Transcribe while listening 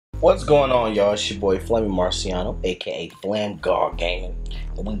What's going on, y'all? It's your boy FlammyMarciano, aka FlamGawdGaming,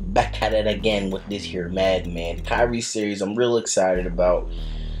 and we back at it again with this here Madden, man. The Kyrie series I'm real excited about.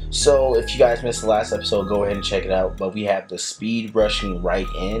 So if you guys missed the last episode, go ahead and check it out. But we have the speed rushing right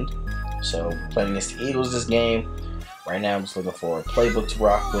end. So playing against the Eagles this game. Right now I'm just looking for a playbook to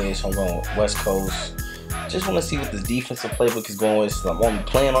rock with. So I'm going West Coast. Just want to see what this defensive playbook is going with. So I'm only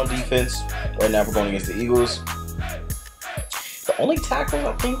playing on defense. Right now we're going against the Eagles. The only tackles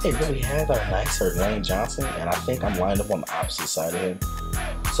I think they really had that are nice are Lane Johnson, and I think I'm lined up on the opposite side of him.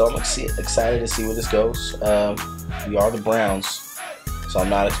 So I'm excited to see where this goes. We are the Browns, so I'm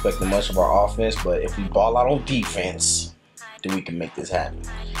not expecting much of our offense, but if we ball out on defense, then we can make this happen.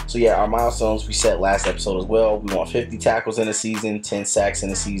 So yeah, our milestones we set last episode as well. We want 50 tackles in the season, 10 sacks in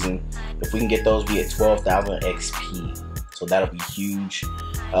the season. If we can get those, we get 12,000 XP. So that'll be huge.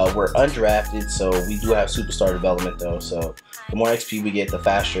 We're undrafted, so we do have superstar development though. So the more XP we get, the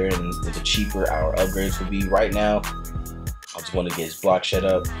faster and the cheaper our upgrades will be. Right now, I just want to get his block shed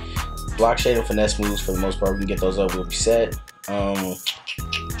up. Block shed and finesse moves for the most part. We can get those up. We'll be set.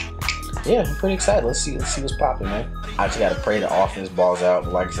 Yeah, I'm pretty excited. Let's see what's popping, man. I just gotta pray the offense balls out.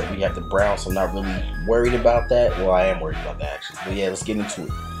 But like I said, we have the Browns, so I'm not really worried about that. Well, I am worried about that actually. But yeah, let's get into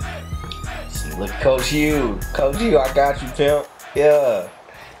it. See, look, Coach U, I got you, pimp. Yeah.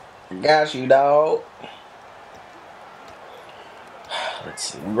 Got you, dog. Let's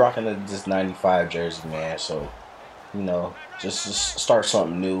see. We're rocking this 95 jersey, man. So, you know, just start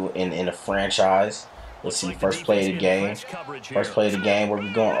something new in a franchise. Let's see. First play of the game. First play of the game. Where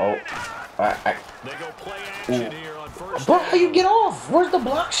we going? Oh, bro, how you get off? Where's the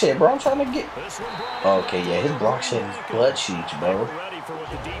block shit, bro? I'm trying to get. Okay, yeah, his block shit is blood cheeks, bro.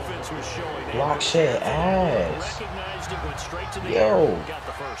 Block shit ass. Yo,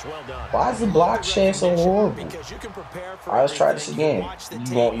 why is the block shit so horrible? Alright, let's try this again.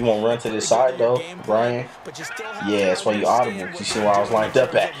 You won't run to this side though, Brian? Yeah, that's why you audible. You see where I was lined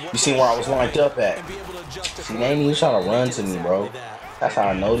up at. You see where I was lined up at. See, they ain't even trying to run to me, bro. That's how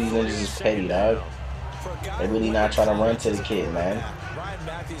I know these niggas is petty, dog. They really not trying to run to the kid, man.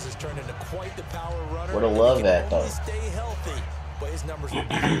 Where the love at though?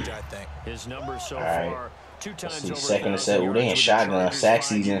 Alright. Let's see, second and set. Ooh, they in shotgun. Sack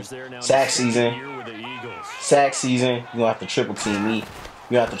season. Sack season. Sack season. You gonna have to triple team me. You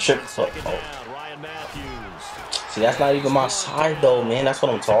gonna have to triple. See, that's not even my side though, man. That's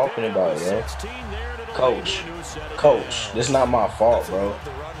what I'm talking about, yo. Coach, this is not my fault, bro.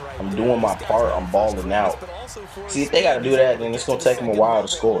 I'm doing my part. I'm balling out. See, if they gotta do that, then it's gonna take them a while to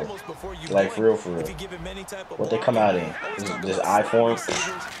score. Like, for real, for real. What they come out in? This I form?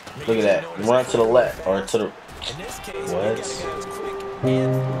 Look at that. Run to the left or to the.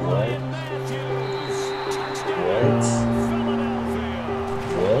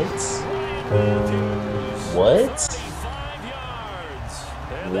 What?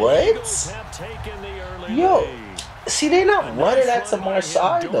 What? Yo, see, they not running that to my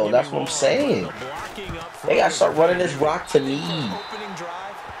side though. That's what I'm saying. They gotta start running this rock to me.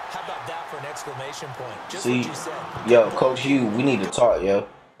 See, yo, Coach U, we need to talk, yo.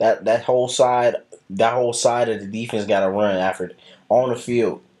 That whole side of the defense gotta run after on the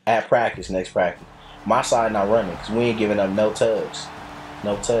field at practice, next practice. My side not running because we ain't giving up no tugs.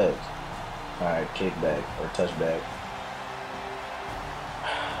 No tugs. Alright, kickback or touchback.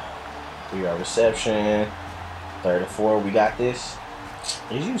 We are reception. 3rd and 4, we got this.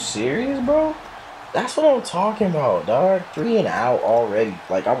 Is you serious, bro? That's what I'm talking about, dog. 3 and out already.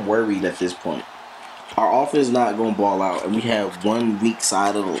 Like, I'm worried at this point. Our offense is not going to ball out, and we have one weak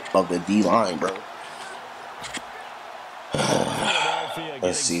side of the D-line, bro.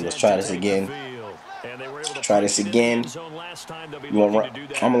 Let's see. Let's try this again. Try this again. You want run? I'm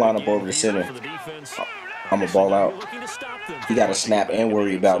going to line up over the center. I'm going to ball out. He got to snap and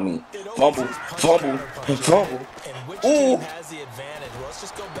worry about me. Fumble. Ooh.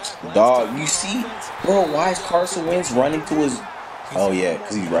 Dog, you see? Bro, why is Carson Wentz running to his... Oh, yeah,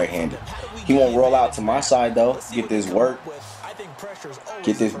 because he's right-handed. He won't roll out to my side, though. Get this work. Run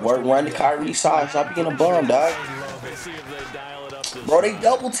to Kyrie's side. Stop being a bum, dog. Bro, they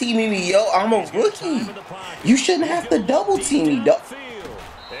double-teaming me, yo. I'm a rookie. You shouldn't have to double-team me, dog.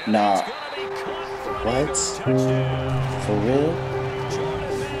 Nah. What? For real?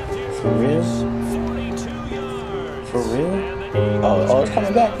 Oh, it's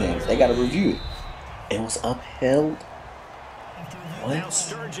coming back then. They got to review it. It was upheld. What?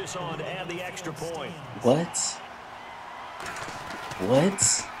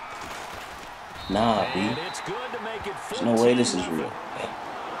 Nah, B. There's no way this is real.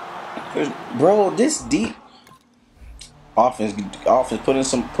 Bro, this deep. Offense,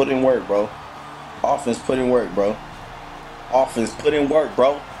 put in work, bro. Offense, put in work, bro. Offense, put in work,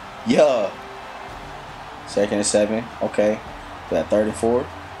 bro. Yeah. 2nd and 7. Okay. That 3rd and 4.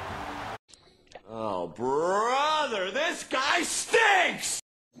 Oh, brother, this guy stinks!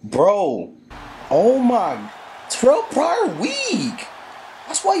 Bro. Oh my. Terrell Pryor weak.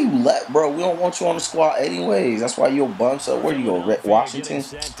 That's why you left, bro. We don't want you on the squad anyways. That's why you'll bump. So where you go, Washington?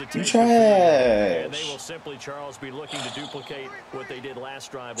 You trash.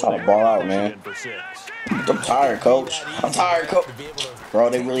 Trying to ball out, man. I'm tired, coach. I'm tired, coach.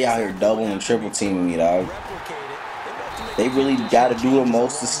 Bro, they really out here doubling and triple teaming me, dog. They really got to do the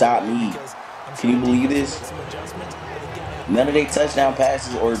most to stop me. Can you believe this? None of their touchdown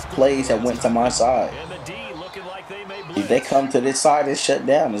passes or plays have went to my side. If they come to this side, it's shut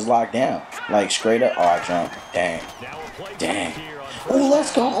down. It's locked down. Like, straight up. Oh, I jumped. Dang. Dang. Oh,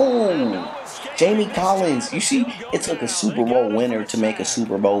 let's go. Jamie Collins. You see, it took a Super Bowl winner to make a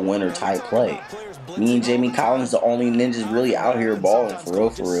Super Bowl winner type play. Me and Jamie Collins, the only ninjas really out here balling, for real,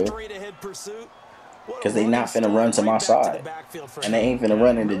 for real. Because they not finna run to my side. And they ain't finna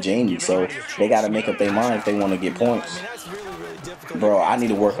run into Jamie. So they got to make up their mind if they want to get points. Bro, I need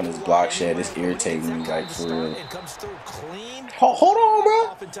to work on this block shed. It's irritating me, like, for real. Hold on,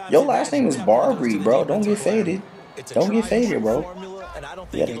 bro. Your last name is Barbary, bro. Don't get faded. Don't get faded, bro.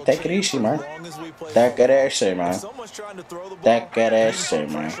 You gotta take it easy, man. Take that shit, man. Take that shit,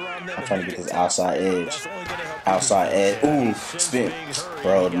 man. I'm trying to get this outside edge. Outside edge. Ooh, spin.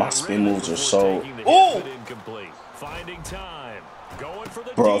 Bro, my spin moves are so... Ooh!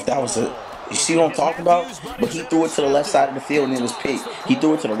 Bro, if that was a... You see what I'm talking about? But he threw it to the left side of the field and it was picked. He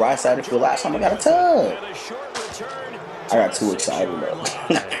threw it to the right side of the field. Last time I got a tug. I got too excited, bro.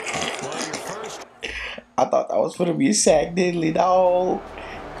 I thought that was gonna be a sack, diddly dog.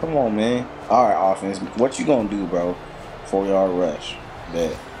 Come on, man. All right, offense. What you gonna do, bro? 4-yard rush.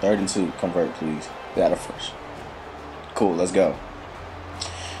 Bet. 3rd and 2. Convert, please. Got it first. Cool. Let's go.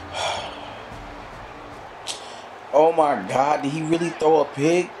 Oh my God! Did he really throw a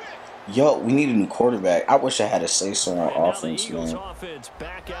pick? Yo, we need a new quarterback. I wish I had a say-so on offense, man.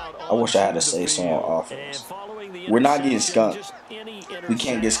 I wish I had a say-so on offense. We're not getting skunked. We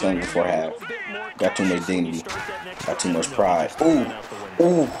can't get skunked before half. Got too much dignity. Got too much pride. Ooh.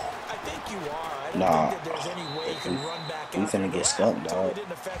 Ooh. Nah. We finna get skunked, dog.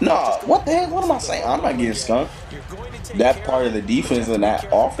 Nah. What the heck? What am I saying? I'm not getting skunked. That part of the defense and that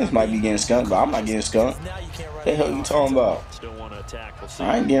offense might be getting skunked, but I'm not getting skunked. What the hell you talking about?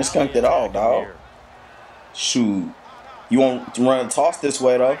 I ain't getting skunked at all, dog. Shoot. You won't run a toss this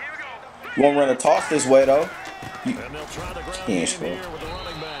way, though. You won't run a toss this way, though. You can't score.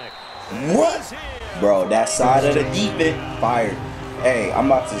 What? Bro, that side of the defense fired. Hey, I'm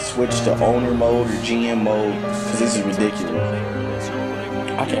about to switch to owner mode or GM mode because this is ridiculous.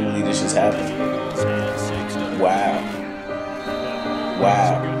 I can't believe this just happened. Wow.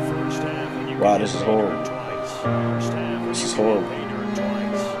 Wow. Wow, this is horrible. This is horrible. I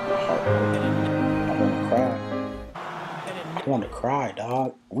want to cry. I want to cry,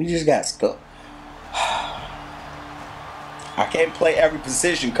 dog. We just got stuck. I can't play every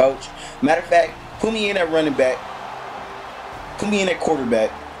position, coach. Matter of fact, put me in at running back. Put me in at quarterback.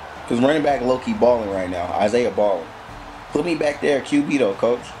 Because running back low-key balling right now. Isaiah balling. Put me back there at QB though,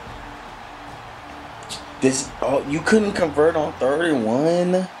 coach. Oh, you couldn't convert on 3rd and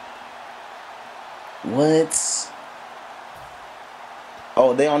 1? What?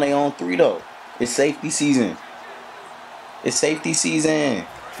 Oh, they on their own 3 though. It's safety season. It's safety season.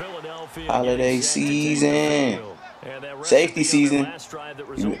 Holiday season. Safety season.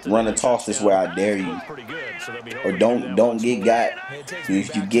 You run a toss this way, I dare you. Or don't get got.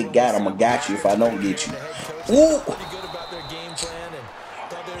 If you get got, I'ma got you if I don't get you. Ooh!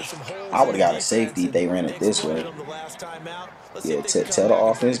 I would have got a safety if they ran it this way. Yeah, tell the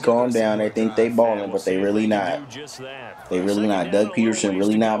offense calm down. They think they balling, but they really not. They really not. Doug Peterson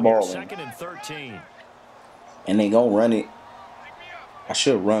really not balling. And they gonna run it. I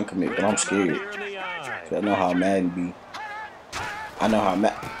should run commit, but I'm scared. I know how Madden be. I know how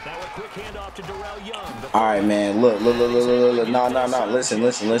Madden. Alright, man. Look. No.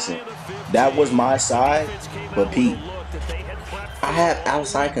 Listen. That was my side, but Pete, I have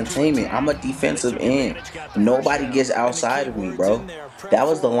outside containment. I'm a defensive end. Nobody gets outside of me, bro. That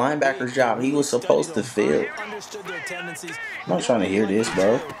was the linebacker's job. He was supposed to fill. I'm not trying to hear this,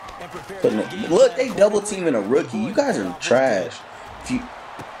 bro. Look, they double teaming a rookie. You guys are trash.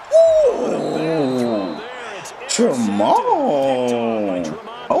 Ooh, Tremont.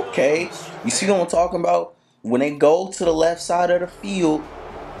 Okay. You see what I'm talking about? When they go to the left side of the field,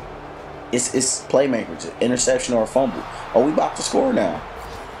 It's playmakers, interception or a fumble. Oh, we about to score now.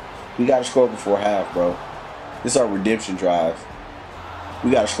 We got to score before half, bro. This is our redemption drive.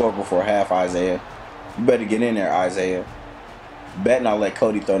 We got to score before half, Isaiah. You better get in there, Isaiah. Bet not let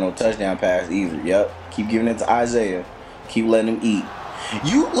Cody throw no touchdown pass either. Yep. Keep giving it to Isaiah. Keep letting him eat.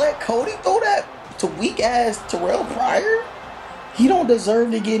 You let Cody throw that to weak-ass Terrell Pryor? He don't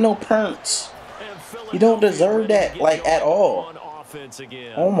deserve to get no punts. He don't deserve that, like, at all.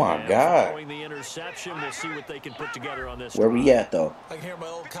 Oh, my God. Where we at, though?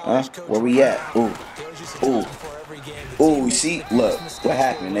 Huh? Where we at? Ooh. Ooh. Ooh, you see? Look. What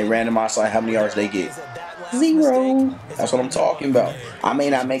happened? They ran him outside. How many yards they get? 0. That's what I'm talking about. I may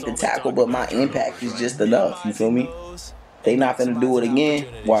not make the tackle, but my impact is just enough. You feel me? They not finna do it again.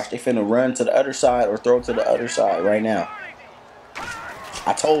 Watch, they finna run to the other side or throw to the other side right now.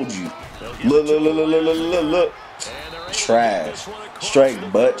 I told you. Look, look, look, look, look, look, look. Trash.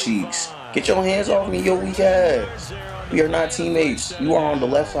 Straight butt cheeks. Get your hands off me, yo weak ass. We are not teammates. You are on the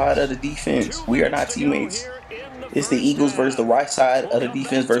left side of the defense. We are not teammates. It's the Eagles versus the right side of the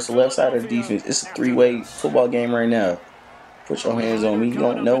defense versus the left side of the defense. It's a three-way football game right now. Put your hands on me. You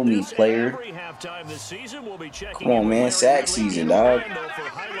don't know me, player. Come on, man. Sack season, dog.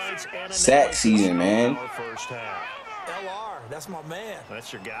 Sack season, man. That's my man.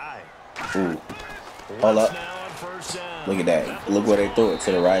 That's your guy. Ooh. Hold up. Look at that. Look where they threw it.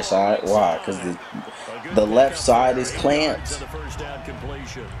 To the right side. Why? Because the left side is clamped.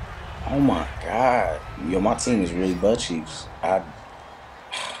 Oh my God. Yo, my team is really butt cheeks. I'm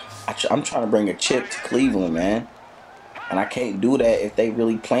trying to bring a chip to Cleveland, man. And I can't do that if they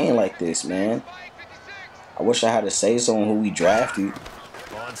really playing like this, man. I wish I had to say so on who we drafted.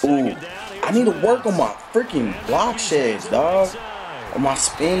 Ooh. I need to work on my freaking block sheds, dog. On my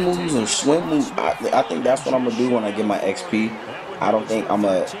spin moves and swim moves. I think that's what I'm going to do when I get my XP. I don't think I'm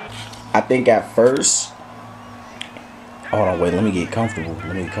a... I think at first... Hold on, wait. Let me get comfortable.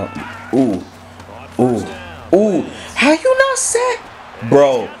 Let me get comfortable. Ooh. Ooh. Ooh. How you not sack?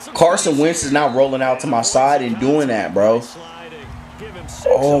 Bro, Carson Wentz is now rolling out to my side and doing that, bro.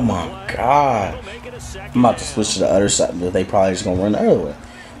 Oh, my God. I'm about to switch to the other side. They probably just going to run the other way.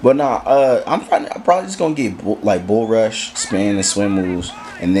 But nah, I'm probably just gonna get like bull rush, spin, and swim moves,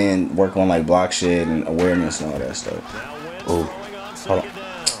 and then work on like block shed and awareness and all that stuff. Ooh, hold on.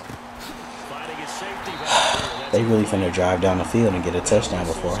 They really finna drive down the field and get a touchdown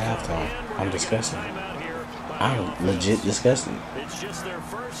before halftime. I'm disgusting. I'm legit disgusting.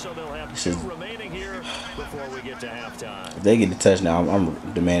 If they get the touchdown, I'm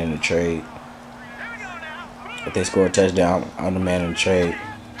demanding a trade. If they score a touchdown, I'm demanding a trade.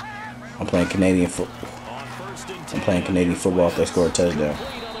 I'm playing Canadian football. If they score a touchdown.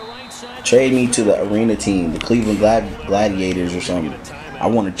 Trade me to the arena team, the Cleveland Gladiators or something. I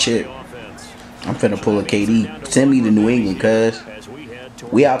want a chip. I'm finna pull a KD. Send me to New England, cuz.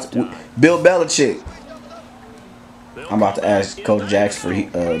 We out. Bill Belichick. I'm about to ask Coach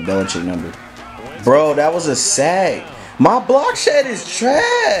Jackson for Belichick number. Bro, that was a sack. My block shed is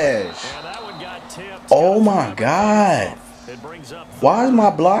trash. Oh my God. Why is my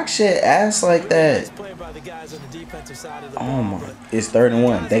block shed ass like that? Oh my. It's 3rd and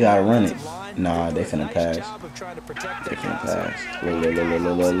 1. They gotta run it. Nah, they finna pass. They finna pass. Look.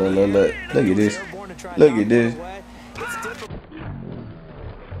 Look at this. Look at this.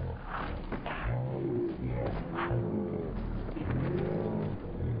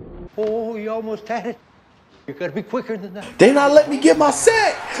 Oh, you almost had it. You gotta be quicker than that. They not let me get my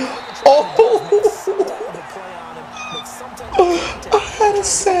sack. Oh, I had a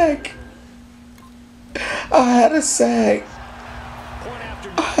sack. I had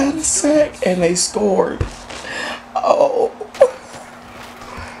a sack, and they scored. Oh,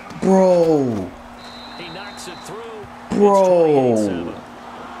 bro.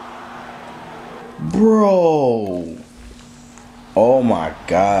 Oh my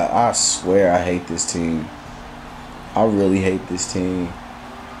God, I swear I hate this team. I really hate this team.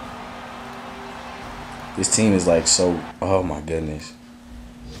 This team is like so, oh my goodness.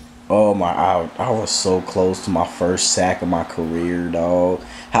 Oh my, I was so close to my first sack of my career, dog.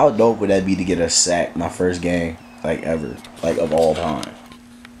 How dope would that be to get a sack my first game, like ever, like of all time?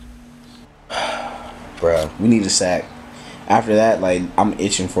 Bruh, we need a sack. After that, like, I'm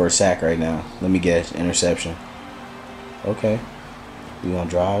itching for a sack right now. Let me guess, interception. Okay. We gonna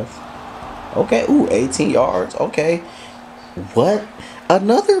drive. Okay, ooh, 18 yards. Okay. What?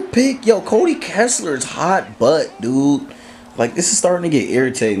 Another pick. Yo, Cody Kessler's hot butt, dude. Like, this is starting to get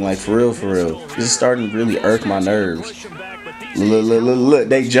irritating, like, for real, for real. This is starting to really irk my nerves. Look,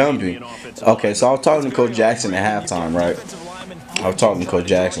 they jumping. Okay, so I was talking to Coach Jackson at halftime, right? I was talking to Coach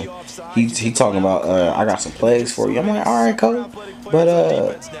Jackson. he talking about I got some plays for you. I'm like, all right, coach, but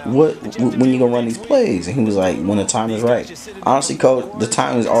when you gonna run these plays? And he was like, when the time is right. Honestly, coach, the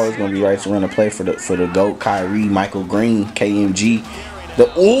time is always gonna be right to run a play for the GOAT, Kyrie, Michael Green, KMG.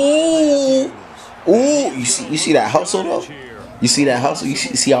 You see that hustle though? You see that hustle? You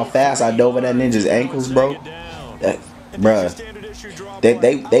see how fast I dove at that ninja's ankles, bro? Bruh,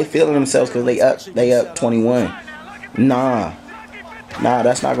 they feeling themselves because they up 21. Nah,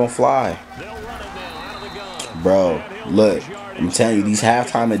 that's not gonna fly, bro. Look, I'm telling you, these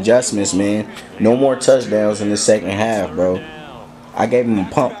halftime adjustments, man. No more touchdowns in the second half, bro. I gave him a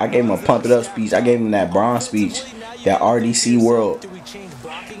pump it up speech. I gave him that bronze speech, that RDC World.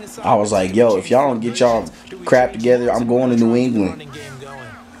 I was like, yo, if y'all don't get y'all crap together, I'm going to New England.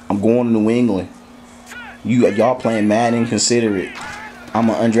 Y'all playing Madden, consider it. I'm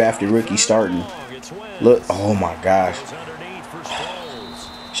an undrafted rookie starting. Look, oh my gosh.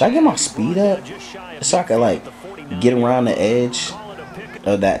 Should I get my speed up so I can like get around the edge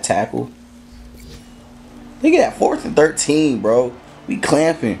of that tackle? Look at that, 4th and 13, bro. We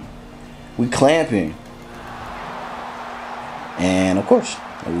clamping. And of course,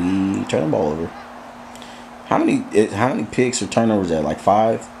 we turn the ball over. How many picks or turnovers at? Like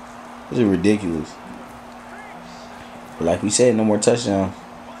 5? This is ridiculous. But like we said, no more touchdowns.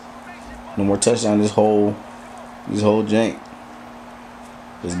 No more touchdown this whole jank.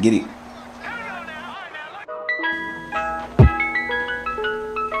 Let's get it.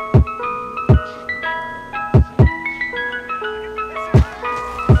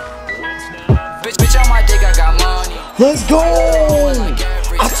 Bitch, on my dick, I got money. Let's go!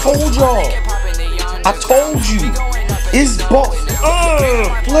 I told y'all. I told you. It's ball.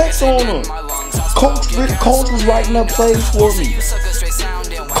 Flex on him. Coach was writing up plays for me.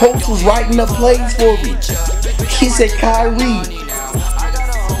 He said, Kyrie,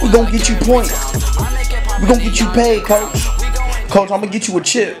 we gonna get you points. We gonna get you paid, coach. Coach, I'm gonna get you a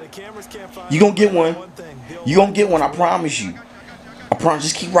chip. You gonna get one. I promise you. I promise.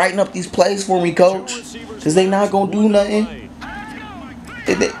 Just keep writing up these plays for me, coach. Because they not gonna do nothing.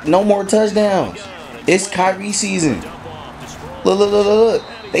 No more touchdowns. It's Kyrie season. Look.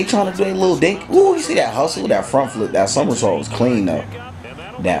 They trying to do a little dink. Ooh, you see that hustle? That front flip. That somersault was clean, though.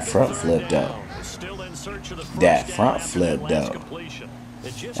 That front flip, though.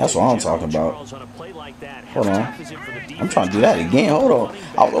 That's what I'm talking about. Hold on. I'm trying to do that again. Hold on.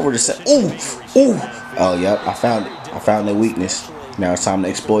 I was over to say, ooh. Oh, yep. I found it. I found their weakness. Now it's time to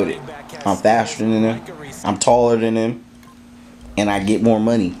exploit it. I'm faster than them. I'm taller than them. And I get more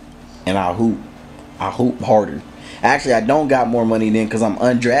money. And I hoop. Harder. Actually, I don't got more money then because I'm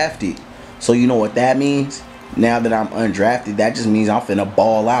undrafted. So you know what that means? Now that I'm undrafted, that just means I'm finna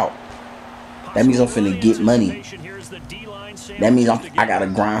ball out. That means I'm finna get money. That means I gotta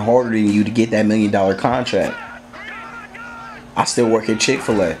grind harder than you to get that $1 million contract. I still work at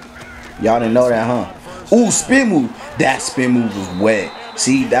Chick-fil-A. Y'all didn't know that, huh? Ooh, spin move. That spin move was wet.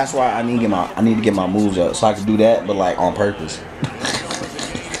 See, that's why I need to get my moves up so I can do that, but like on purpose.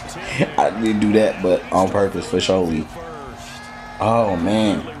 I didn't do that, but on purpose for surely. Oh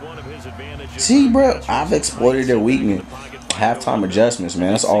man. See, bro, I've exploited their weakness. Halftime adjustments,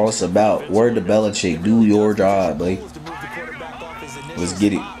 man. That's all it's about. Word to Belichick. Do your job, boy. Let's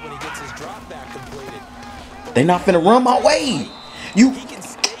get it. They not finna run my way.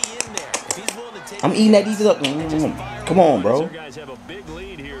 I'm eating that defense up. Come on, bro.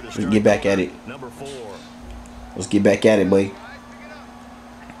 Let's get back at it. Let's get back at it, boy.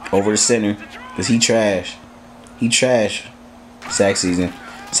 Over the center. Because he trash. Sack season.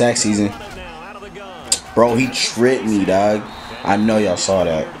 Bro, he tripped me, dog. I know y'all saw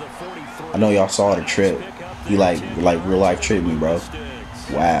that. I know y'all saw the trip. He like real life tripped me, bro.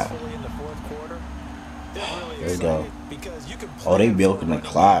 Wow. There we go. Oh, they milking the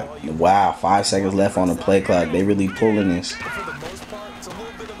clock. Wow, 5 seconds left on the play clock. They really pulling this.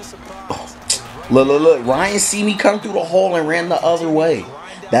 Oh. Look. Ryan see me come through the hole and ran the other way.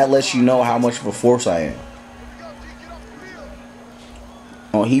 That lets you know how much of a force I am.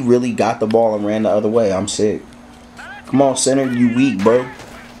 Oh, he really got the ball and ran the other way. I'm sick. Come on, center. You weak, bro.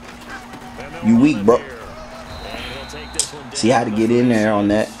 See how to get in there on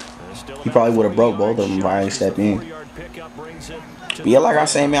that. He probably would have broke both of them if I ain't stepped in. But yeah, like I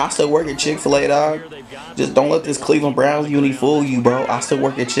say, man, I still work at Chick-fil-A, dog. Just don't let this Cleveland Browns uni fool you, bro. I still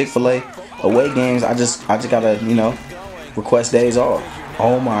work at Chick-fil-A. Away games, I just gotta, request days off.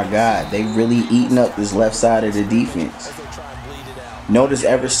 Oh my God, they really eating up this left side of the defense. Notice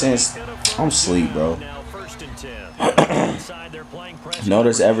ever since I'm asleep, bro.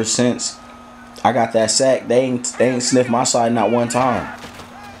 Notice ever since I got that sack, they ain't sniffed my side not one time.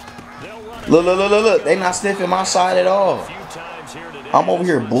 Look, look, look, look, look. They not sniffing my side at all. I'm over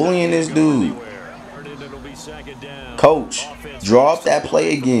here bullying this dude. Coach, draw up that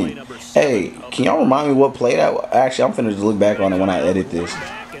play again. Hey, can y'all remind me what play that was? Actually, I'm finna just look back on it when I edit this.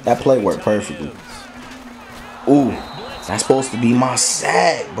 That play worked perfectly. Ooh, that's supposed to be my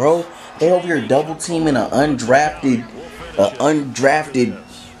sack, bro. They over here double teaming an undrafted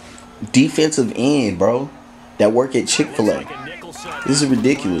defensive end, bro, that work at Chick-fil-A. This is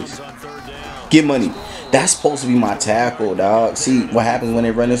ridiculous. Get money. That's supposed to be my tackle, dog. See what happens when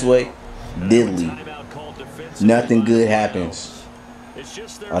they run this way? Diddly. Nothing good happens.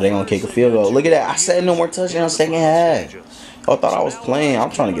 Oh, they gonna kick a field goal. Look at that. I said no more touchdowns second half. I thought I was playing. I'm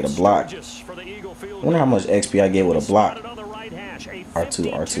trying to get a block. I wonder how much XP I get with a block.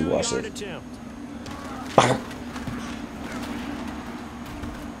 R2, R2, watch this.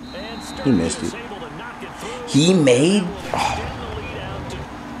 He missed it. He made... Oh.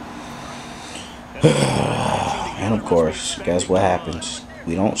 And of course, guess what happens?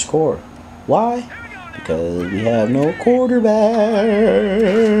 We don't score. Why? Because we have no quarterback.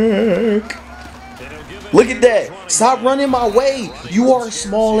 Look at that. Stop running my way. You are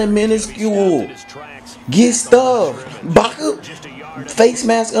small and minuscule. Get stuff. Baka. Face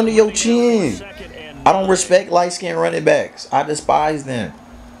mask under your chin. I don't respect light-skinned running backs. I despise them.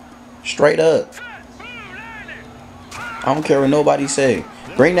 Straight up. I don't care what nobody say.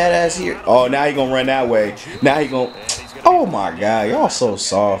 Bring that ass here. Oh, now he gonna run that way. Now he gonna... Oh my God. Y'all so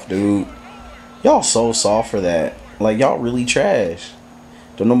soft, dude. Y'all so soft for that. Like, y'all really trash.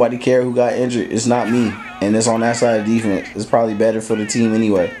 Don't nobody care who got injured. It's not me. And it's on that side of defense. It's probably better for the team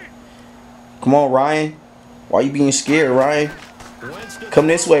anyway. Come on, Ryan. Why you being scared, Ryan? Come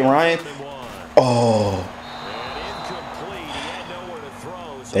this way, Ryan. Oh.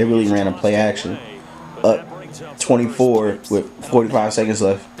 They really ran a play action. Up 24 with 45 seconds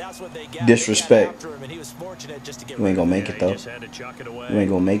left. Disrespect. You ain't gonna make it, though. You ain't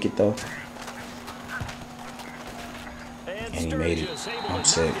gonna make it, though. And he made it. I'm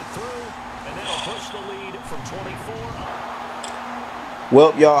sick.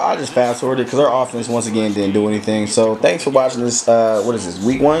 Well, y'all, I just fast forwarded because our offense once again didn't do anything. So thanks for watching this. What is this?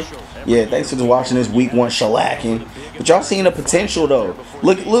 Week 1? Yeah, thanks for watching this Week 1 shellacking. But y'all seeing the potential though.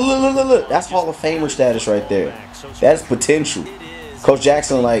 Look, look, look, look, look, look. That's Hall of Famer status right there. That's potential. Coach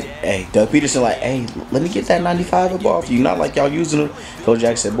Jackson like, hey, Doug Peterson like, hey, let me get that 95 up off you. Not like y'all using him. Coach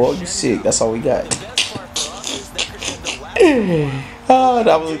Jackson said, boy, you sick. That's all we got. Oh,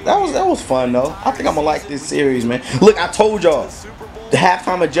 that was fun though. I think I'm gonna like this series, man. Look, I told y'all. The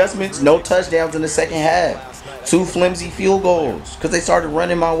halftime adjustments, no touchdowns in the second half. 2 flimsy field goals because they started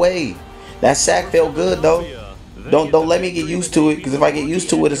running my way. That sack felt good though. Don't let me get used to it, because if I get used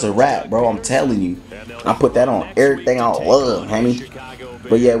to it, it's a wrap, bro. I'm telling you. I put that on everything I love, homie.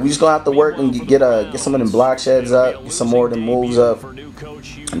 But yeah, we just gonna have to work and get some of them block sheds up, get some more of them moves up.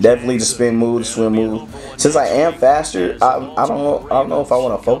 Definitely the spin move, the swim move. Since I am faster, I don't know if I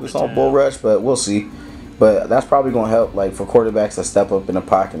want to focus on bull rush, but we'll see. But that's probably gonna help, like for quarterbacks to step up in the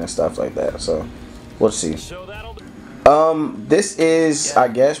pocket and stuff like that. So we'll see. This is, I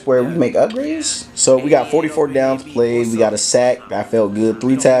guess, where we make upgrades. So we got 44 downs played. We got a sack. That felt good.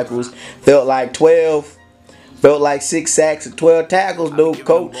 3 tackles. Felt like 12. Felt like 6 sacks and 12 tackles, dude,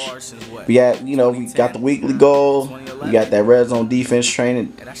 coach. We got, we got the weekly goal. We got that red zone defense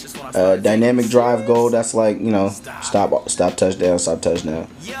training, dynamic drive goal. That's like, stop touchdown, stop touchdown.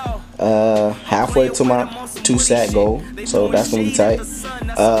 Halfway to my 2 sack goal, so that's gonna be tight.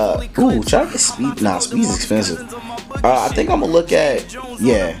 Ooh, try to get speed. Nah, speed's expensive. I think I'm gonna look at,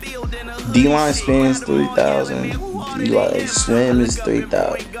 D-line spins 3,000. D-line swim is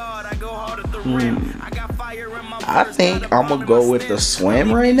 3,000. I think I'm gonna go with the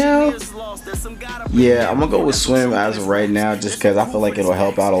swim right now. Yeah, I'm gonna go with swim as of right now, just because I feel like it'll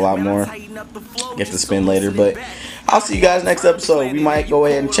help out a lot more. Get to spin later, but I'll see you guys next episode. We might go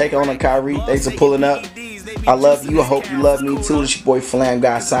ahead and check on a Kyrie. Thanks for pulling up. I love you. I hope you love me too. It's your boy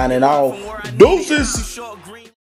FlamGawd signing off. Deuces.